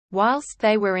Whilst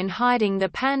they were in hiding, the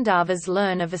Pandavas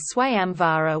learn of a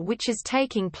Swayamvara which is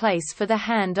taking place for the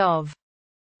hand of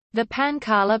the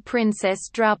Panchala princess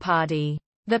Draupadi.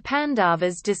 The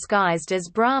Pandavas disguised as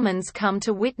Brahmins come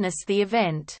to witness the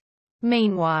event.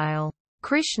 Meanwhile,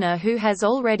 Krishna, who has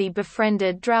already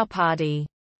befriended Draupadi,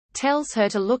 tells her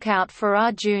to look out for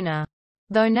Arjuna.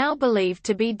 Though now believed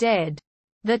to be dead,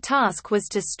 the task was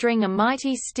to string a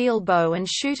mighty steel bow and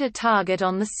shoot a target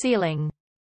on the ceiling,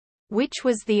 which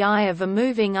was the eye of a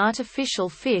moving artificial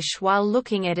fish while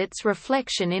looking at its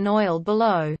reflection in oil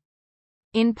below.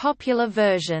 In popular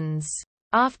versions,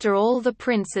 after all the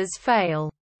princes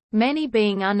fail, many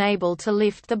being unable to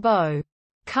lift the bow,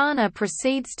 Karna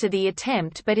proceeds to the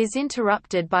attempt but is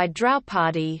interrupted by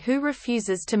Draupadi, who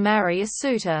refuses to marry a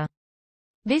suitor.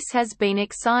 This has been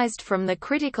excised from the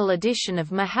critical edition of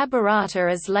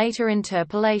Mahābhārata as later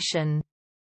interpolation.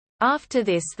 After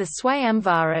this, the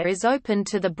Swayamvara is opened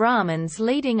to the Brahmins,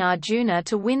 leading Arjuna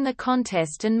to win the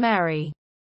contest and marry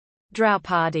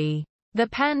Draupadi. The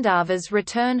Pandavas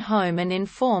return home and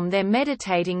inform their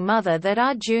meditating mother that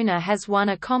Arjuna has won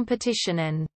a competition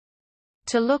and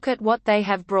to look at what they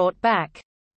have brought back.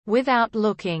 Without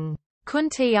looking,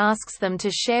 Kunti asks them to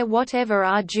share whatever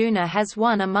Arjuna has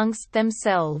won amongst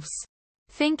themselves,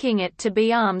 thinking it to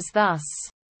be alms. Thus,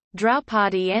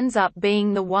 Draupadi ends up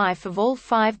being the wife of all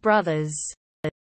 5 brothers.